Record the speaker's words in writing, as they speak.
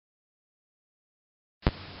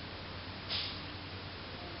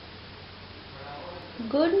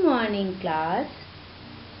Good morning, class.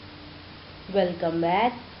 Welcome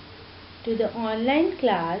back to the online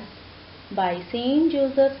class by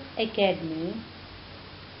St.JOSEPH'S Academy,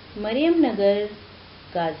 Mariam Nagar,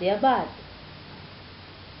 Ghaziabad.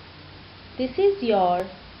 This is your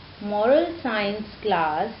moral science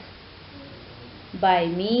class by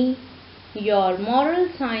me, your moral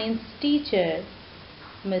science teacher,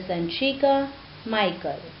 Miss Anshika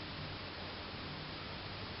Michael.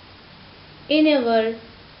 In our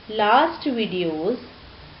last videos,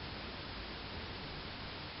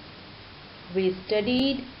 we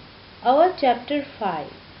studied our chapter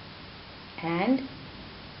 5 and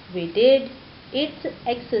we did its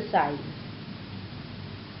exercise.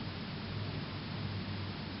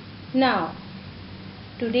 Now,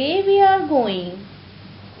 today we are going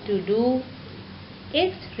to do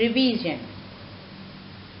its revision.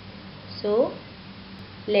 So,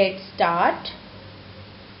 let's start.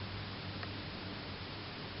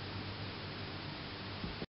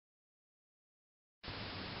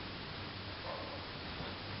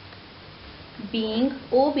 Being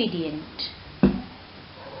obedient.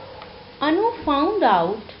 Anu found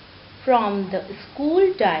out from the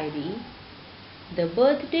school diary the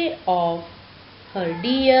birthday of her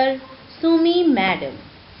dear Sumi madam.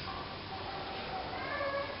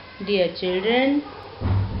 Dear children,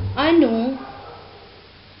 Anu,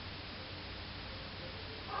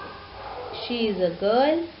 she is a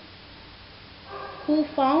girl who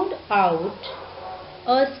found out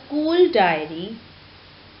a school diary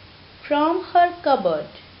from her cupboard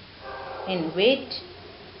in which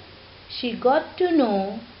she got to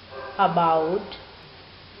know about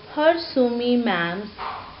her Sumi ma'am's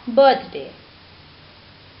birthday.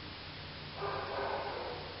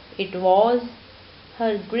 It was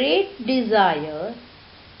her great desire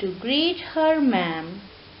to greet her ma'am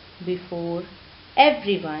before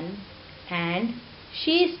everyone and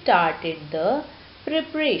she started the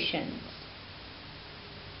preparations.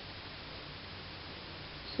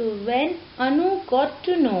 So when Anu got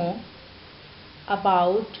to know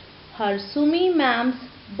about her Sumi ma'am's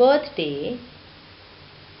birthday,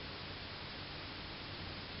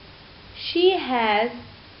 she has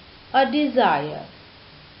a desire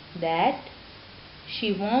that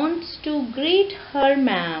she wants to greet her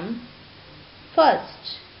ma'am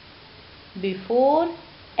first before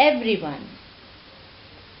everyone,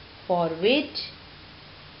 for which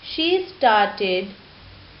she started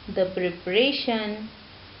the preparation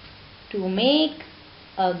to make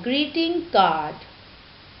a greeting card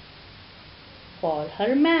for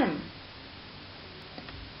her ma'am.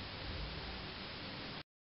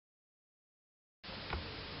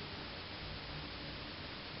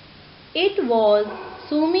 It was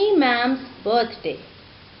Sumi ma'am's birthday.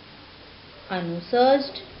 Anu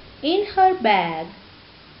searched in her bag.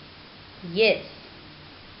 Yes,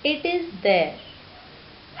 it is there.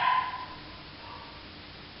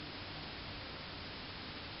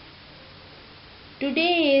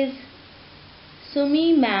 Today is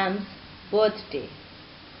Sumi ma'am's birthday.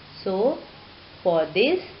 So, for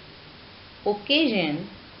this occasion,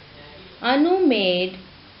 Anu made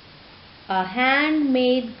a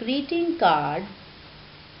handmade greeting card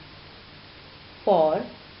for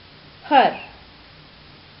her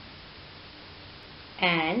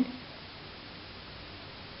and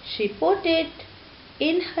she put it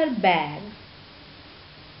in her bag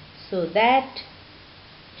so that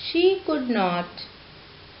she could not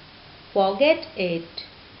forget it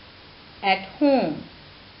at home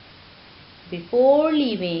before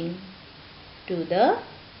leaving to the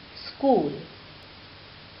school.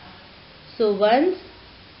 So once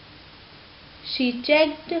she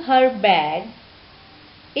checked her bag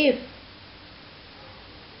if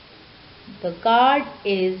the card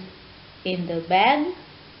is in the bag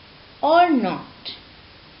or not.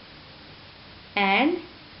 And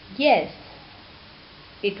yes,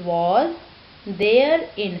 it was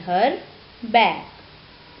there in her bag.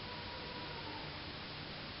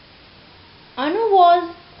 Anu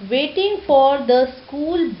was waiting for the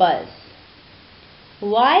school bus.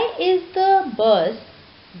 Why is the bus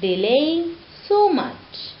delaying so much?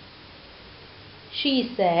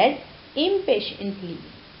 She said impatiently.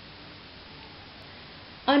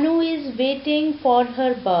 Anu is waiting for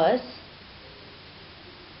her bus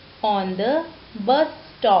on the bus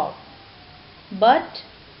stop, but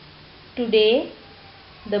today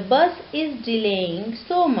the bus is delaying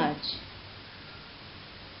so much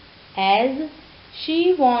as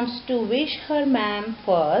she wants to wish her ma'am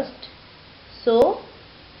first, so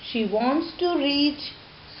she wants to reach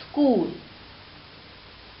school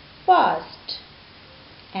fast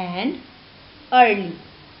and early.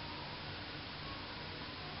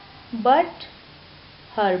 But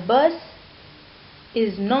her bus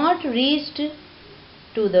is not reached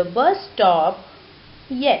to the bus stop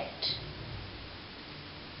yet.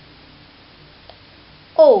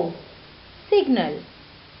 Oh, signal!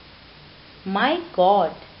 My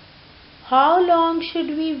God, how long should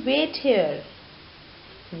we wait here?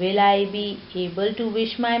 Will I be able to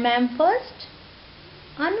wish my ma'am first?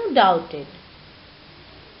 Anu doubted.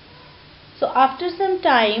 So after some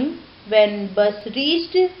time, when bus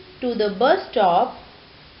reached to the bus stop,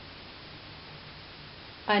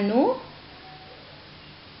 Anu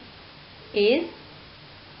is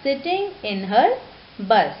sitting in her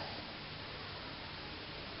bus.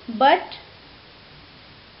 But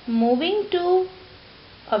moving to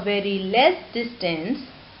a very less distance,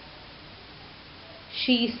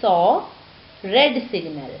 she saw red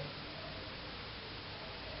signal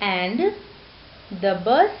and the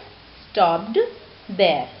bus stopped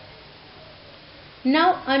there.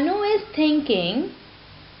 Now Anu is thinking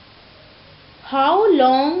how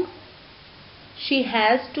long she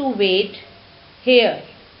has to wait here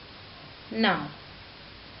now.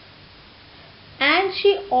 And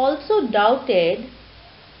she also doubted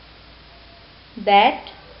that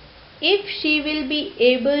if she will be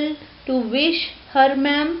able to wish her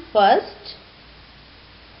ma'am first.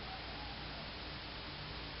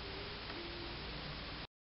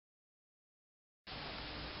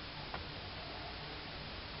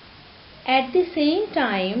 At the same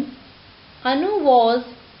time, Anu was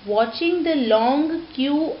watching the long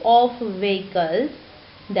queue of vehicles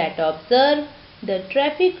that observe the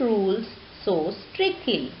traffic rules so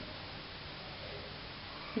strictly.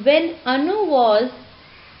 When Anu was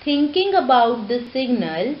thinking about the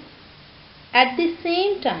signal, at the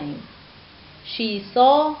same time she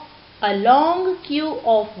saw a long queue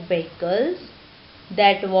of vehicles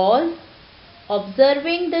that was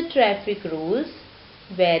observing the traffic rules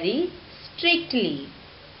very strictly.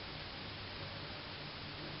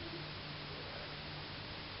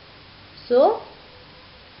 So,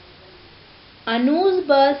 Anu's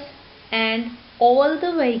bus and all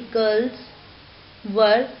the vehicles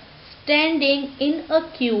were standing in a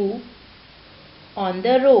queue on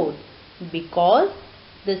the road because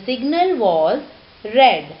the signal was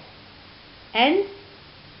red, and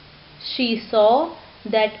she saw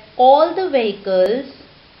that all the vehicles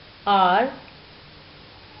are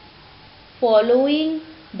following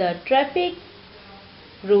the traffic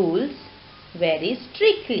rules very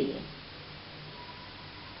strictly.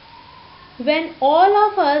 When all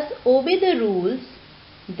of us obey the rules,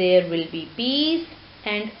 there will be peace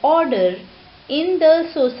and order in the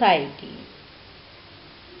society.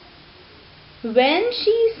 When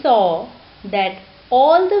she saw that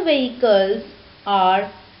all the vehicles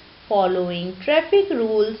are following traffic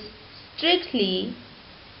rules strictly,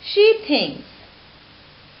 she thinks,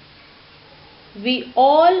 we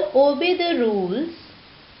all obey the rules,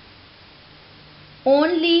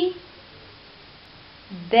 only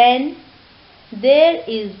then there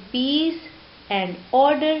is peace and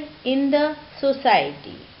order in the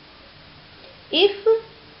society. If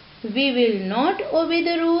we will not obey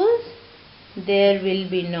the rules, there will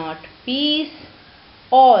be not peace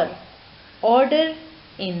or order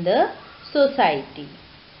in the society.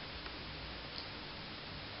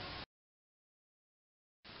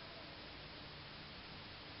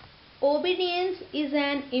 Obedience is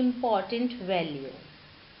an important value.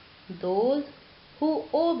 Those who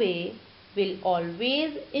obey will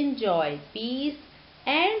always enjoy peace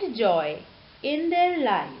and joy in their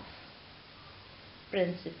life.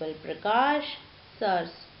 Principal Prakash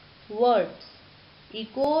Sir's words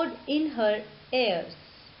echoed in her ears.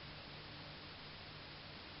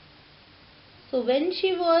 So when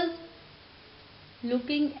she was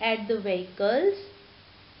looking at the vehicles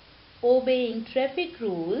obeying traffic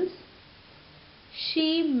rules,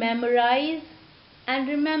 she memorized and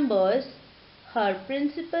remembers her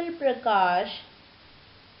Principal Prakash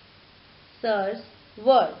Sir's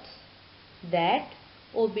words that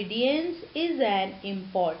obedience is an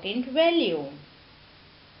important value.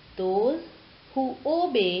 Those who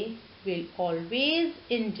obey will always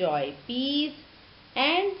enjoy peace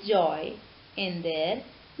and joy in their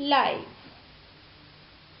life.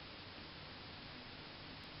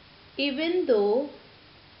 Even though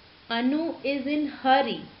Anu is in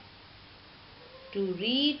hurry to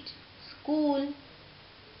reach school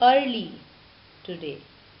early today,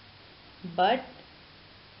 but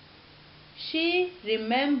she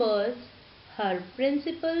remembers her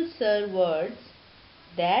Principal Sir words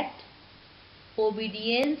that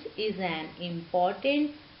obedience is an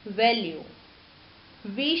important value.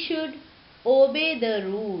 We should obey the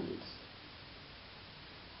rules.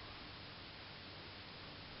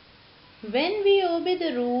 When we obey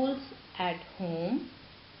the rules at home,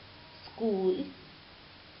 school,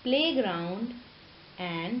 playground,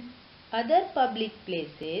 and other public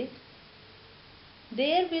places,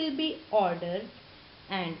 there will be order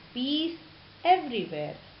and peace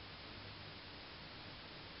everywhere.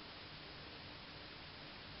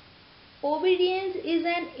 Obedience is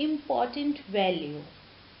an important value.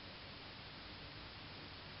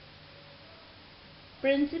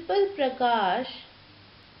 Principal Prakash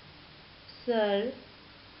Sir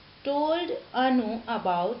told Anu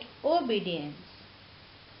about obedience.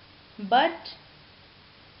 But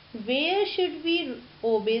where should we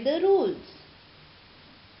obey the rules?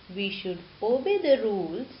 We should obey the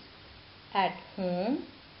rules at home,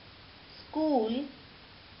 school,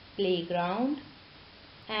 playground,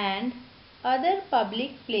 and other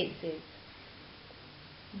public places.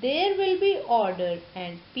 There will be order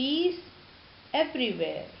and peace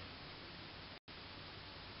everywhere.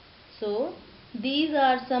 So, these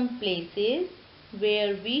are some places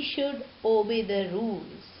where we should obey the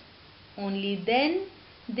rules. Only then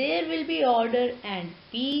there will be order and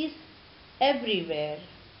peace everywhere.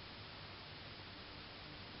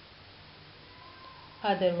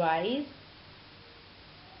 Otherwise,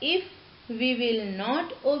 if we will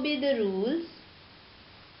not obey the rules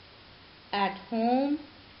at home,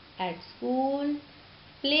 at school,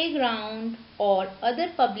 playground or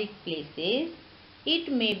other public places,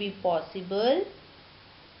 it may be possible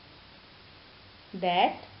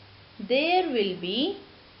that there will be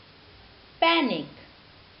panic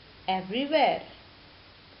everywhere.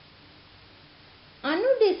 Anu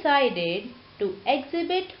decided to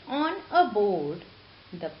exhibit on a board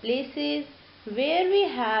the places where we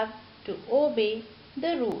have to obey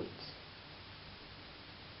the rules.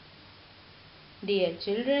 Dear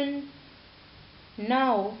children,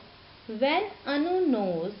 now when Anu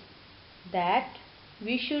knows that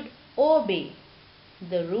we should obey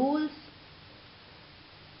the rules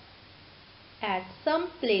at some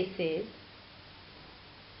places,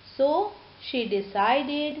 so she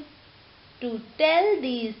decided to tell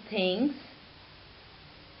these things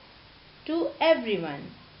to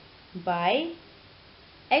everyone by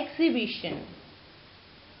exhibition.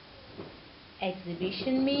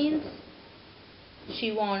 Exhibition means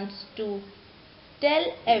she wants to tell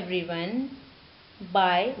everyone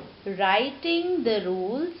by writing the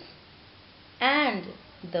rules and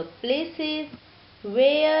the places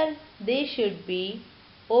where they should be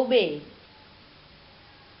obeyed.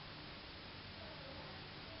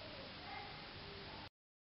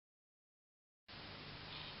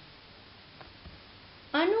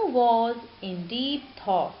 Anu was in deep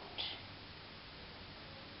thought.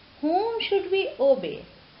 Whom should we obey?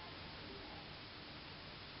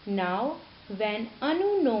 Now, when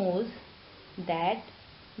Anu knows that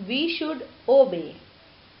we should obey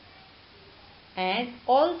and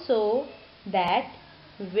also that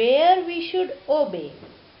where we should obey,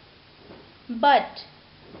 but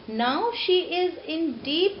now she is in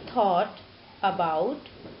deep thought about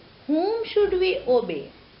whom should we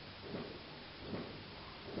obey.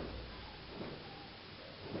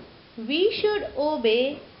 We should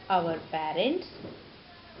obey our parents,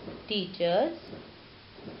 teachers,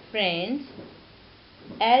 friends,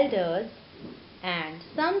 elders, and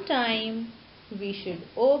sometimes we should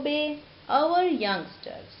obey our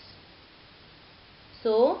youngsters.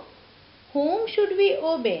 So, whom should we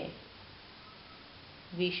obey?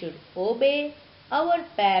 We should obey our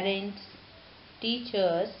parents,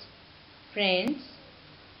 teachers, friends,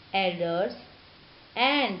 elders,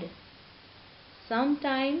 and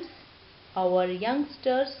sometimes our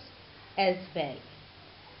youngsters as well.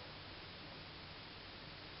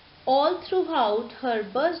 All throughout her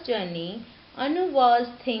bus journey, Anu was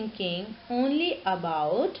thinking only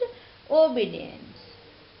about obedience.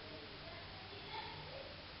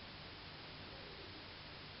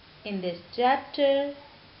 In this chapter,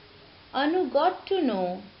 Anu got to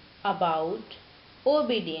know about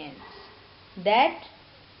obedience. That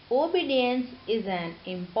obedience is an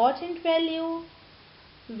important value.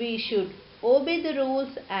 We should obey the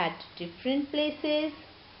rules at different places.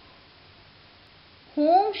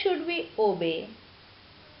 Whom should we obey?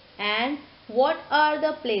 And what are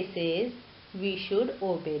the places we should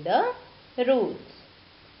obey the rules?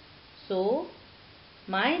 So,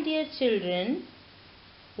 my dear children,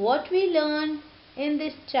 what we learn in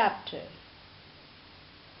this chapter?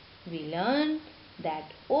 We learn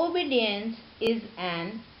that obedience is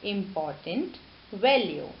an important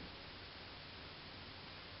value.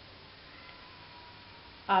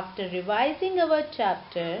 After revising our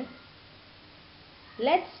chapter,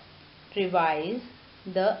 let's revise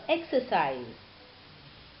the exercise.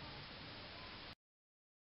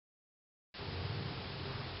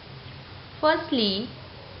 Firstly,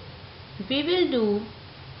 we will do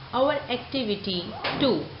our activity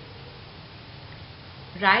 2.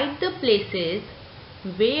 Write the places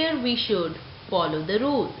where we should follow the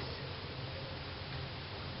rules.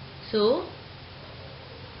 So,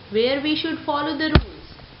 where we should follow the rules?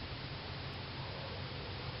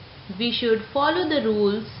 We should follow the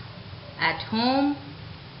rules at home,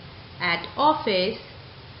 at office,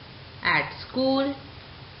 at school,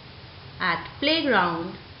 at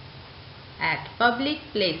playground, at public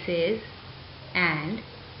places and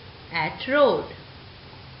at road.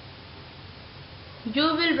 You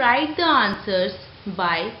will write the answers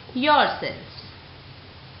by yourselves.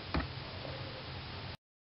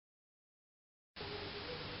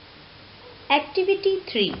 Activity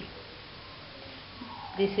 3.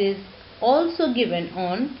 This is also given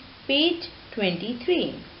on page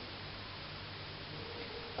 23.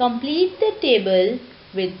 Complete the table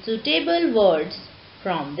with suitable words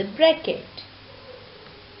from the bracket.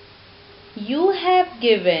 You have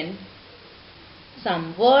given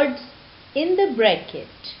some words in the bracket,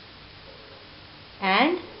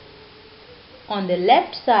 and on the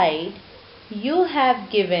left side you have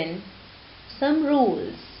given some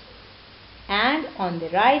rules, and on the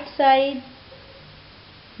right side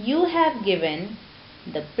you have given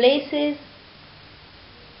the places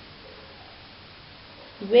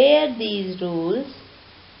where these rules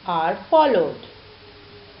are followed.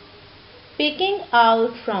 Picking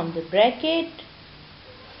out from the bracket,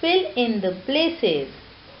 fill in the places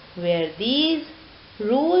where these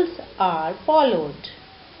rules are followed.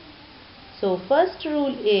 So first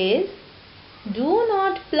rule is, do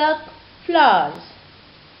not pluck flowers.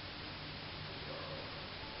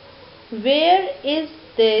 Where is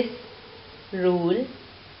this rule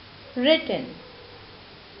written?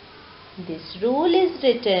 This rule is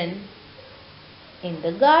written in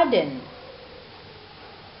the garden.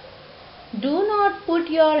 Do not put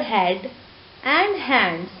your head and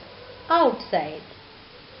hands outside.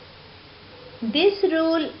 This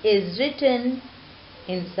rule is written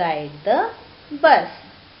inside the bus.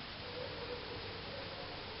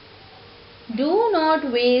 Do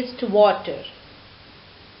not waste water.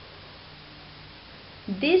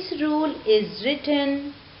 This rule is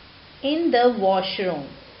written in the washroom.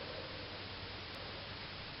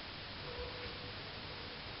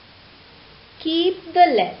 Keep the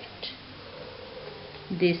left.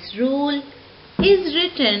 This rule is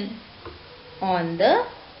written on the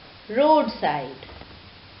roadside.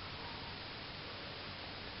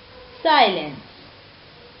 Silence.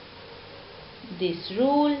 This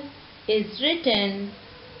rule is written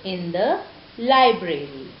in the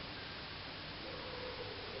library.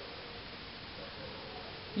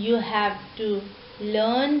 You have to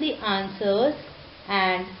learn the answers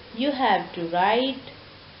and you have to write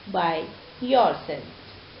by yourself.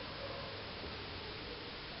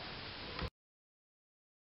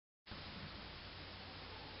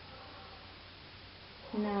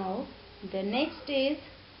 Now, the next is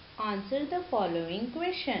answer the following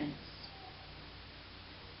questions.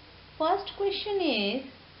 First question is,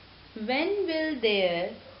 when will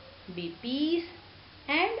there be peace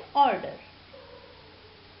and order?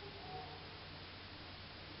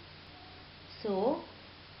 So,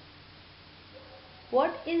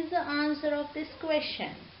 what is the answer of this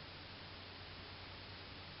question?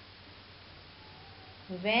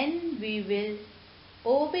 When we will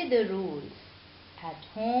obey the rules at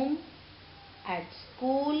home, at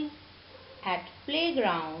school, at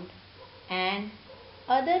playground and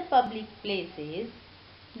other public places,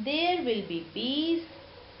 there will be peace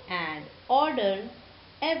and order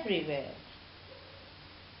everywhere.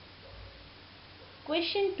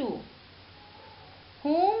 Question 2.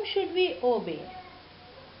 Whom should we obey?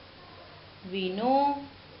 We know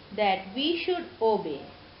that we should obey,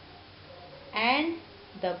 and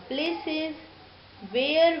the places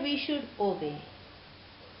where we should obey.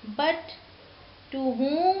 But to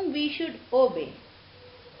whom we should obey?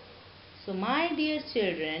 So my dear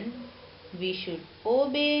children, we should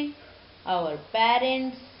obey our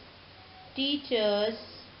parents, teachers,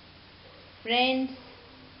 friends,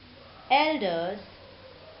 elders,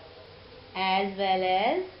 as well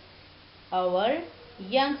as our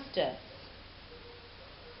youngsters.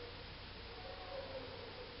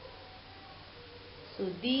 So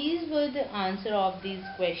these were the answer of these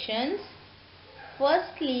questions.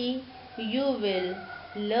 Firstly, you will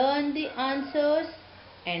learn the answers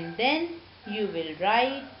and then you will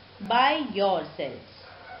write by yourselves.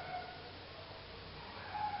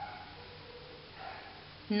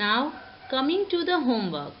 Now coming to the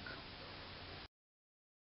homework.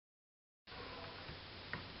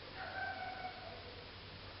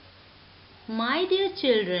 My dear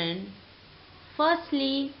children,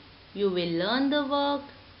 firstly, you will learn the work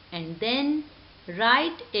and then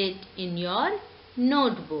write it in your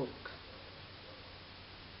notebook.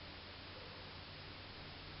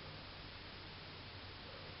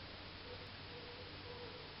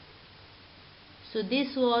 So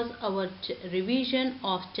this was our revision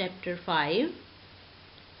of chapter 5.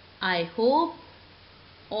 I hope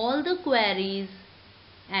all the queries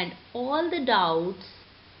and all the doubts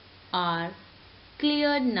are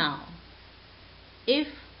cleared now. If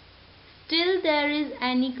still there is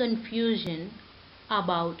any confusion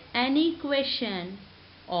about any question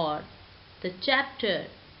or the chapter,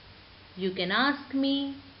 you can ask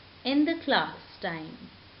me in the class time.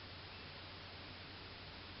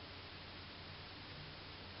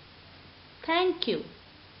 Thank you.